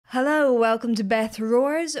Hello, welcome to Beth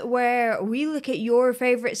Roars, where we look at your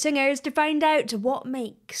favourite singers to find out what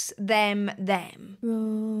makes them them.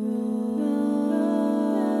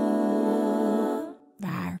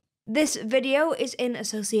 This video is in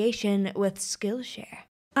association with Skillshare.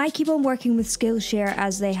 I keep on working with Skillshare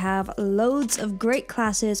as they have loads of great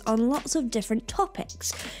classes on lots of different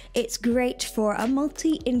topics. It's great for a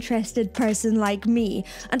multi-interested person like me,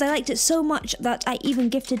 and I liked it so much that I even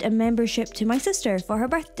gifted a membership to my sister for her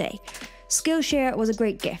birthday. Skillshare was a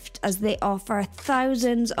great gift as they offer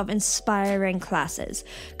thousands of inspiring classes,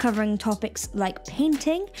 covering topics like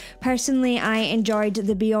painting. Personally, I enjoyed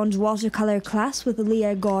the Beyond Watercolour class with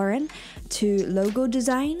Leah Gorin, to logo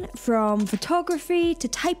design, from photography to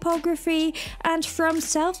typography, and from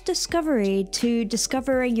self-discovery to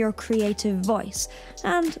discovering your creative voice,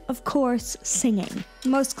 and of course, singing.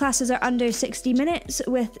 Most classes are under 60 minutes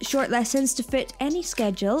with short lessons to fit any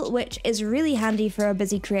schedule, which is really handy for a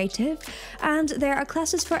busy creative, and there are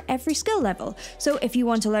classes for every skill level. So if you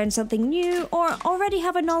want to learn something new or already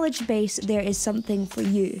have a knowledge base, there is something for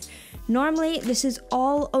you. Normally, this is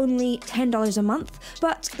all only $10 a month,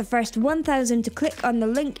 but the first 1,000 to click on the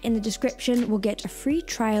link in the description will get a free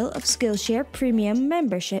trial of Skillshare Premium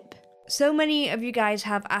membership. So many of you guys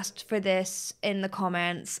have asked for this in the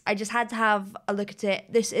comments. I just had to have a look at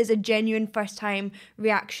it. This is a genuine first time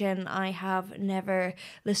reaction. I have never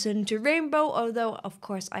listened to Rainbow, although of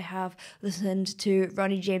course I have listened to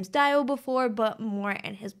Ronnie James Dio before, but more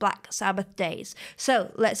in his Black Sabbath days.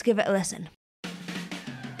 So let's give it a listen.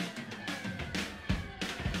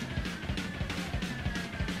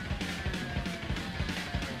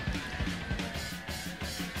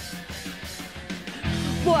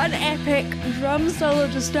 What an epic drum solo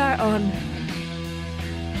to start on.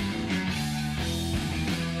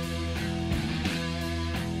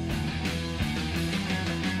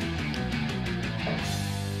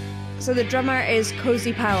 So the drummer is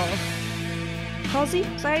Cozy Powell. Cozy?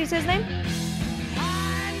 Is that how you say his name?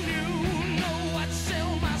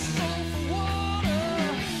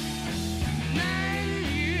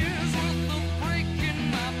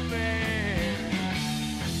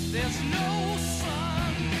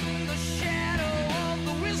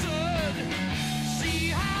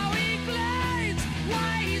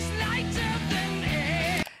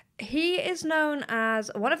 He is known as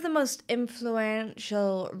one of the most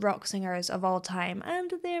influential rock singers of all time,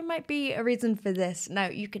 and there might be a reason for this. Now,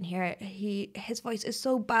 you can hear it. His voice is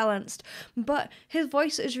so balanced, but his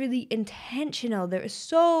voice is really intentional. There is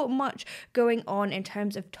so much going on in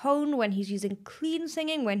terms of tone when he's using clean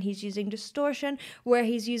singing, when he's using distortion, where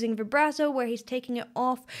he's using vibrato, where he's taking it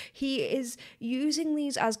off. He is using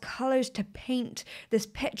these as colors to paint this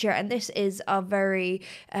picture, and this is a very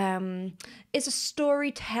it's a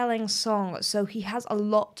storytelling song, so he has a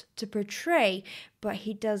lot to portray, but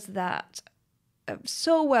he does that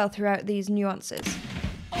so well throughout these nuances.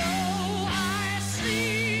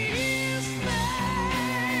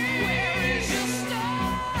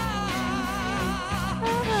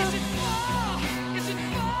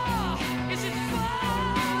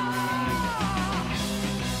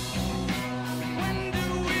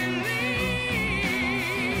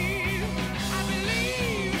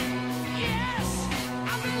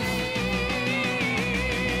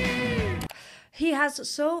 He has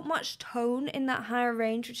so much tone in that higher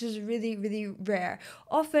range, which is really, really rare.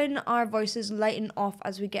 Often our voices lighten off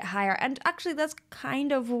as we get higher, and actually that's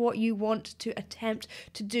kind of what you want to attempt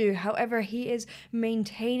to do. However, he is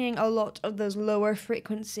maintaining a lot of those lower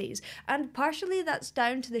frequencies, and partially that's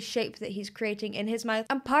down to the shape that he's creating in his mouth,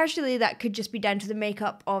 and partially that could just be down to the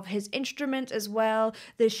makeup of his instrument as well,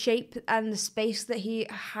 the shape and the space that he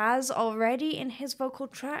has already in his vocal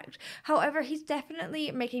tract. However, he's definitely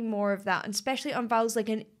making more of that, and especially on vowels like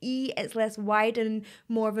an E, it's less wide and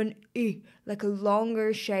more of an E, like a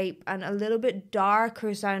longer shape and a little bit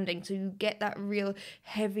darker sounding, so you get that real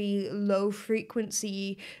heavy, low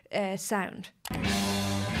frequency sound.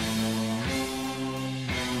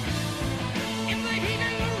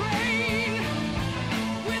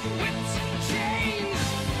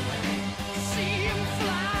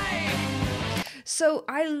 So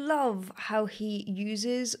I love how he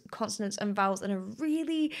uses consonants and vowels in a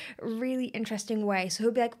really, really interesting way. So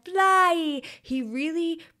he'll be like, fly. He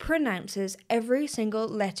really pronounces every single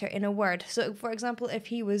letter in a word. So for example, if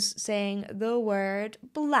he was saying the word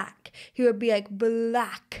black, he would be like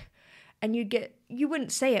black. And you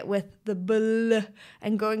wouldn't say it with the bl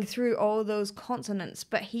and going through all those consonants,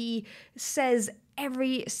 but he says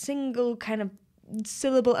every single kind of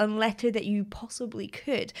syllable and letter that you possibly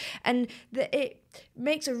could. And it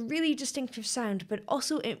makes a really distinctive sound, but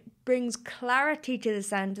also it brings clarity to the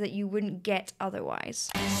sound that you wouldn't get otherwise.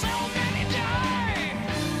 So many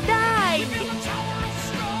die. Die! Build a tower of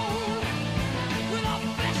stone without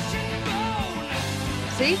flesh and bone.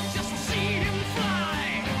 See? Just to see him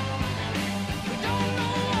fly. We don't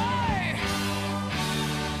know why.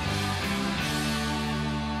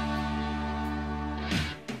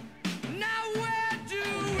 Now where do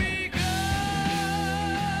we go?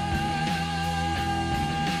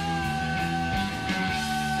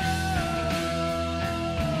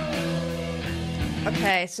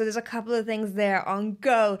 Okay, so there's a couple of things there on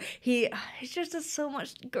go. He just does so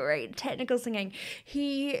much great technical singing.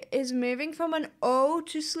 He is moving from an O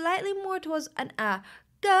to slightly more towards an A.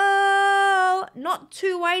 Go! Not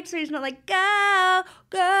too wide, so he's not like go,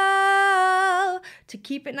 go. To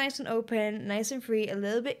keep it nice and open, nice and free, a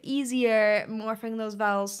little bit easier, morphing those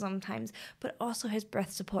vowels sometimes, but also his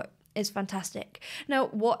breath support is fantastic. Now,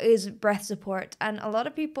 what is breath support? And a lot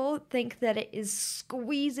of people think that it is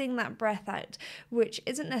squeezing that breath out, which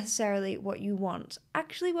isn't necessarily what you want.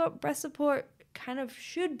 Actually, what breath support kind of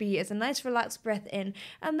should be is a nice relaxed breath in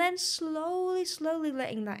and then slowly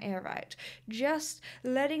letting that air out. Just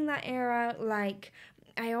letting that air out like,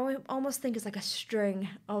 I almost think it's like a string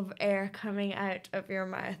of air coming out of your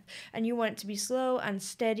mouth, and you want it to be slow and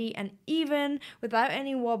steady and even without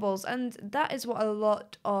any wobbles. And that is what a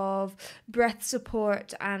lot of breath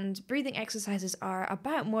support and breathing exercises are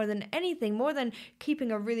about, more than anything, more than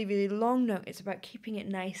keeping a really long note. It's about keeping it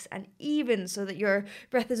nice and even so that your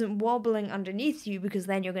breath isn't wobbling underneath you, because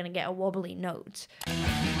then you're going to get a wobbly note.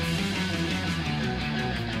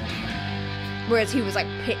 Whereas he was like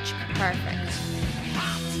pitch perfect.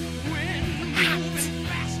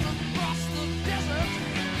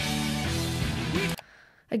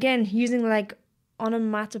 Again, using like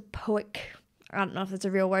onomatopoeic, I don't know if that's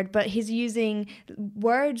a real word, but he's using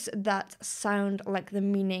words that sound like the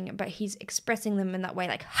meaning, but he's expressing them in that way,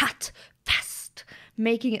 like hot, fast,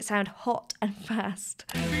 making it sound hot and fast.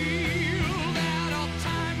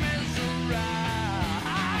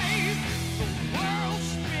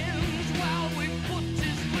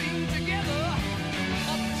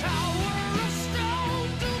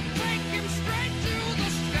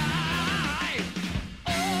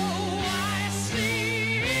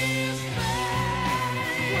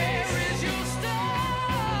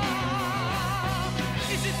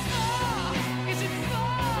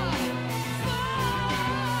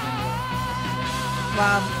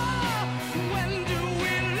 Wow. When do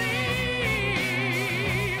we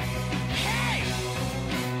leave? Hey,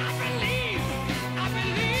 I believe.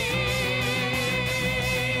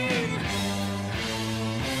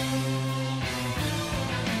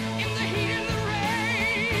 In the heat and the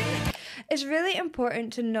rain. It's really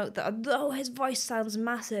important to note that although his voice sounds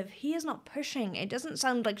massive, he is not pushing. It doesn't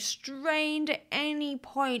sound like strained at any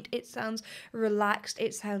point. It sounds relaxed.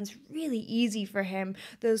 It sounds really easy for him.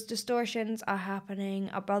 Those distortions are happening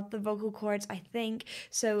above the vocal cords, I think.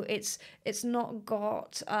 So it's not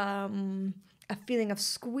got a feeling of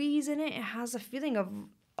squeeze in it. It has a feeling of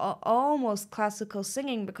almost classical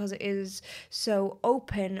singing because it is so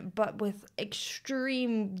open, but with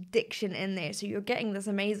extreme diction in there. So you're getting this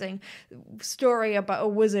amazing story about a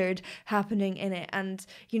wizard happening in it. And,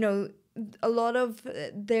 you know, a lot of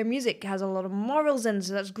their music has a lot of morals in,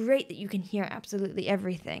 so that's great that you can hear absolutely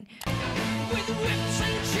everything. With whips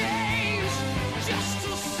and chains, just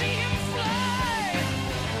to see him fly.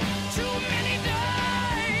 Too many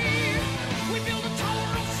die. We build a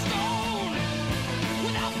tower of stone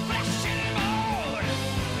without flesh and bone.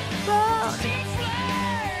 See him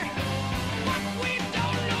fly, but we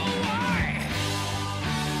don't know why.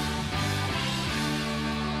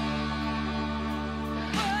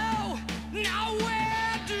 Oh, now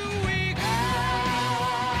where do we go?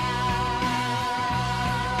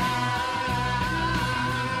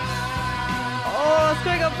 Oh, it's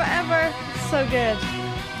going on forever. So good.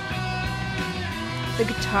 The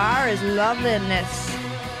guitar is lovely in this.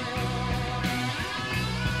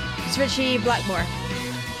 It's Richie Blackmore.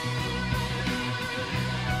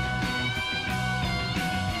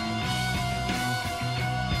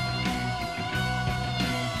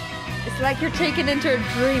 It's like you're taken into a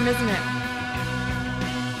dream, isn't it?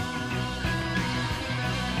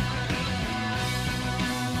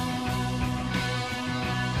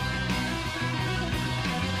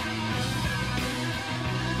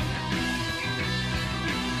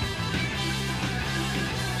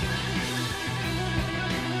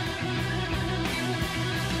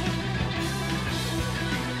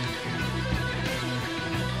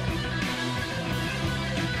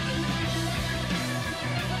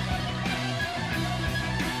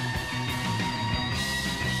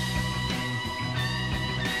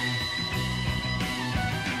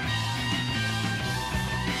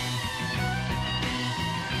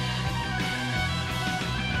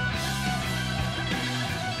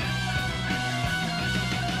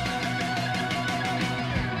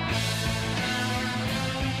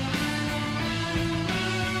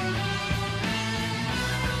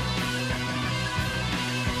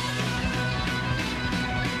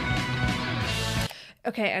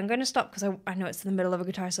 Okay, I'm going to stop because I know it's in the middle of a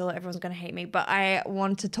guitar solo. Everyone's going to hate me, but I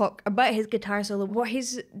want to talk about his guitar solo. What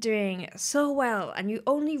he's doing so well, and you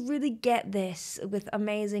only really get this with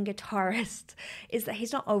amazing guitarists, is that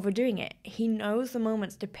he's not overdoing it. He knows the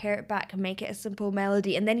moments to pare it back and make it a simple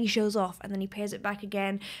melody, and then he shows off, and then he pairs it back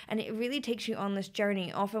again, and it really takes you on this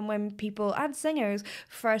journey. Often when people and singers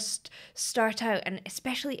first start out, and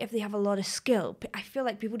especially if they have a lot of skill, I feel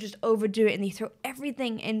like people just overdo it and they throw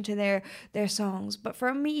everything into their songs. But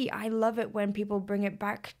for me, I love it when people bring it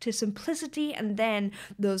back to simplicity, and then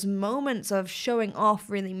those moments of showing off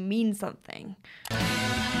really mean something.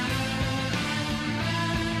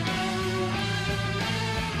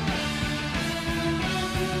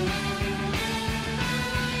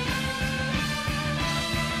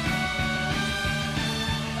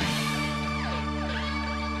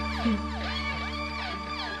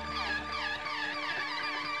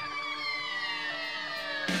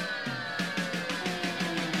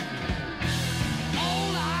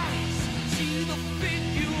 All eyes see the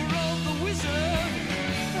figure of the wizard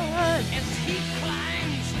as he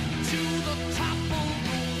climbs to the top of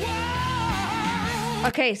the world.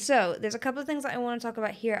 Okay, so there's a couple of things that I want to talk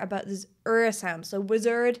about here about this sound. So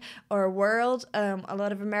wizard or world, a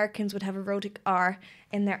lot of Americans would have a rhotic R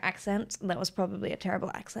in their accent. That was probably a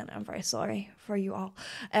terrible accent. I'm very sorry for you all.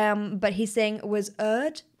 But he's saying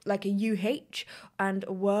wizard, like a UH, and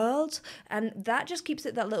world, and that just keeps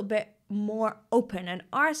it that little bit more open. And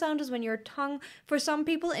R sound is when your tongue, for some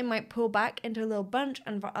people, it might pull back into a little bunch,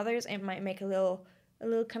 and for others, it might make a little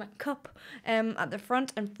kind of cup at the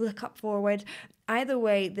front and flick up forward. Either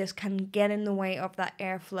way, this can get in the way of that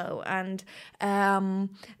airflow, and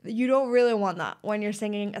you don't really want that when you're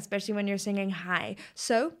singing, especially when you're singing high.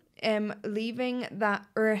 So leaving that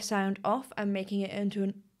sound off and making it into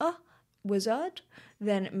an wizard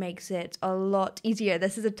then makes it a lot easier.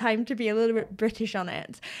 This is a time to be a little bit British on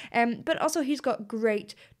it. But also he's got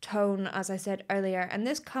great tone, as I said earlier, and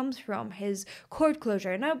this comes from his chord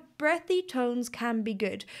closure. Now, breathy tones can be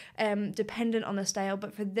good, dependent on the style,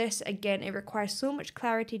 but for this, again, it requires so much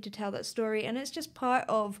clarity to tell that story, and it's just part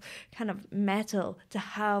of kind of metal to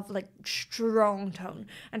have like strong tone.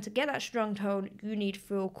 And to get that strong tone, you need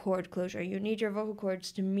full chord closure. You need your vocal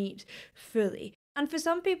cords to meet fully. And for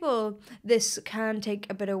some people, this can take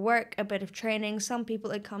a bit of work, a bit of training. Some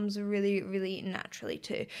people, it comes really, really naturally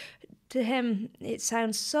too. To him, it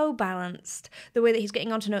sounds so balanced. The way that he's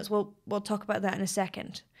getting onto notes, we'll talk about that in a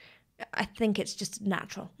second. I think it's just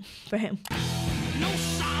natural for him. No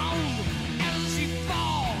sound as he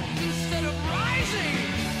falls instead of rising.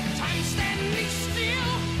 Time standing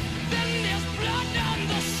still, then there's blood on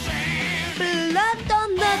the sand. Blood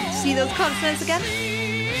on the... See those consonants again?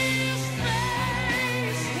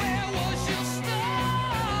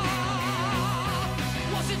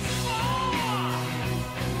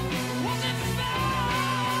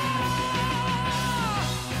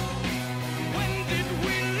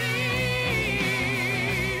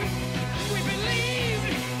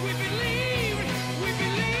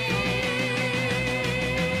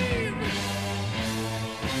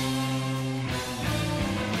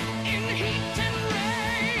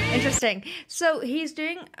 Interesting. So he's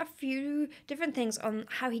doing a few different things on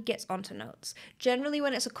how he gets onto notes. Generally,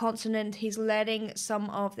 when it's a consonant, he's letting some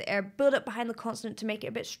of the air build up behind the consonant to make it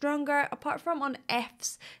a bit stronger, apart from on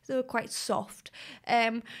Fs, they're quite soft.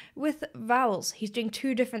 With vowels, he's doing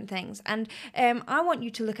two different things, and I want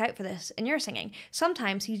you to look out for this in your singing.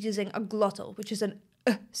 Sometimes he's using a glottal, which is an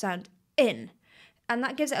sound in. And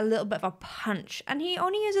that gives it a little bit of a punch. And he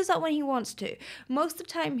only uses that when he wants to. Most of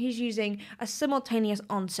the time, he's using a simultaneous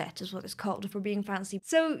onset, is what it's called, if we're being fancy.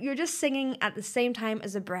 So you're just singing at the same time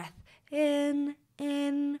as a breath. In,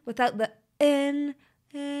 without the in.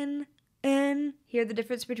 Hear the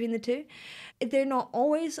difference between the two? They're not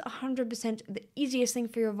always 100% the easiest thing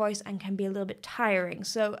for your voice and can be a little bit tiring.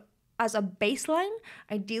 So as a baseline,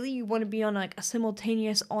 ideally you want to be on like a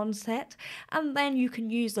simultaneous onset, and then you can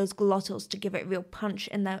use those glottals to give it real punch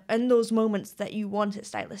in those moments that you want it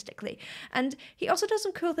stylistically. And he also does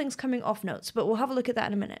some cool things coming off notes, but we'll have a look at that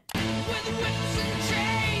in a minute. With whips and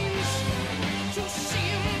chains to see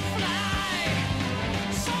him fly.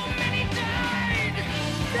 So many died. We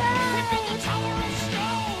built the Tower of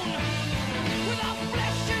Stone without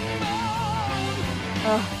flesh and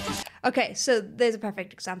bone. Okay, so there's a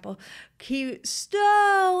perfect example. He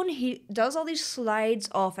does all these slides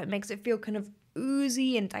off. It makes it feel kind of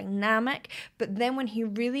oozy and dynamic, but then when he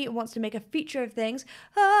really wants to make a feature of things,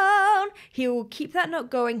 he'll keep that note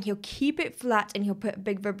going, he'll keep it flat, and he'll put a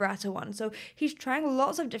big vibrato on. So he's trying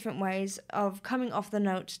lots of different ways of coming off the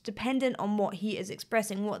note dependent on what he is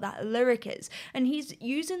expressing, what that lyric is, and he's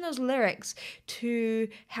using those lyrics to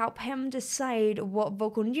help him decide what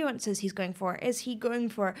vocal nuances he's going for. Is he going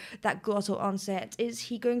for that glottal onset? Is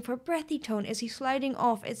he going for a breathy tone? Is he sliding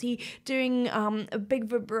off? Is he doing a big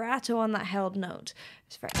vibrato on that held note?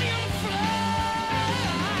 It's very...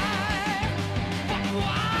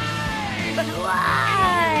 But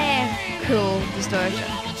why? Cool distortion.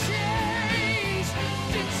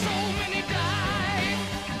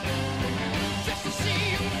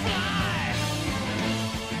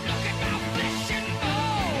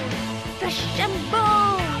 Flesh and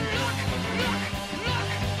bone.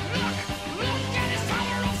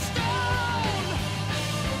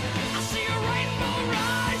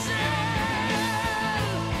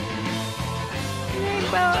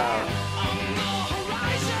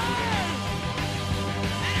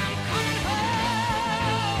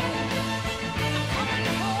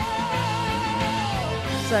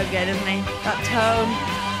 So good, isn't he? That tone,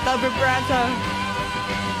 that vibrato,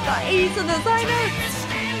 that ease on the side notes.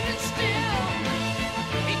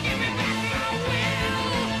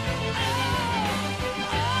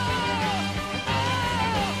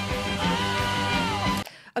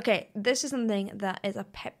 Okay, this is something that is a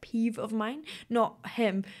pet peeve of mine, not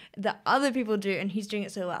him, that other people do, and he's doing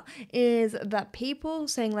it so well, is that people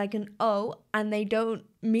saying like an O and they don't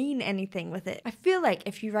mean anything with it. I feel like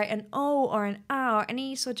if you write an O or an A or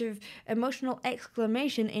any sort of emotional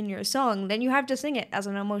exclamation in your song, then you have to sing it as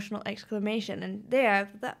an emotional exclamation, and there,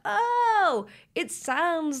 the oh, it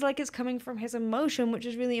sounds like it's coming from his emotion, which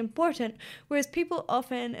is really important, whereas people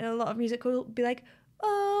often in a lot of music will be like,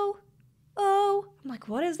 oh, I'm like,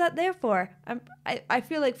 what is that there for? I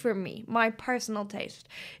feel like for me, my personal taste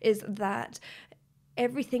is that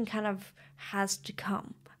everything kind of has to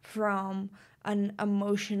come from an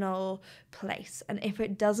emotional place. And if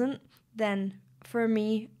it doesn't, then for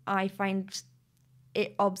me, I find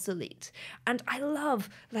it obsolete. And I love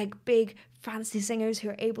like big fancy singers who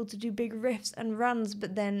are able to do big riffs and runs,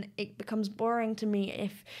 but then it becomes boring to me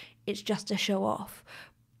if it's just a show off.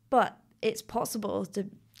 But it's possible to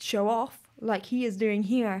show off like he is doing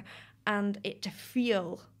here and it to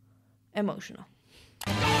feel emotional.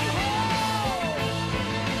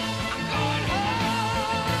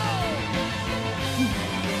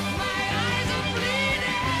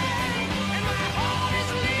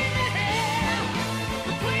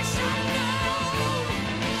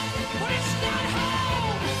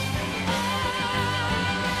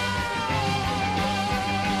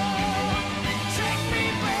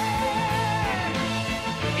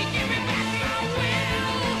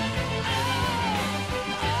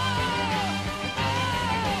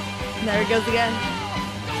 There it goes again.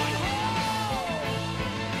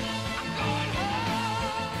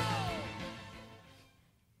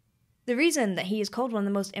 The reason that he is called one of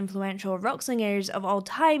the most influential rock singers of all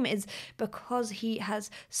time is because he has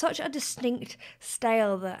such a distinct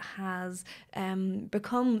style that has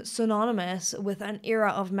become synonymous with an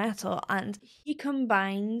era of metal, and he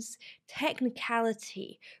combines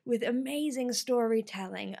technicality with amazing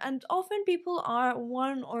storytelling, and often people are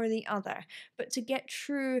one or the other, but to get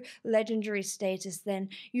true legendary status, then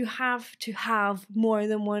you have to have more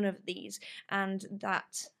than one of these, and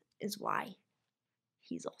that is why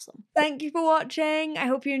he's awesome. Thank you for watching. I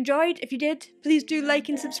hope you enjoyed. If you did, please do like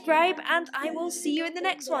and subscribe, and I will see you in the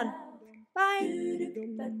next one. Bye.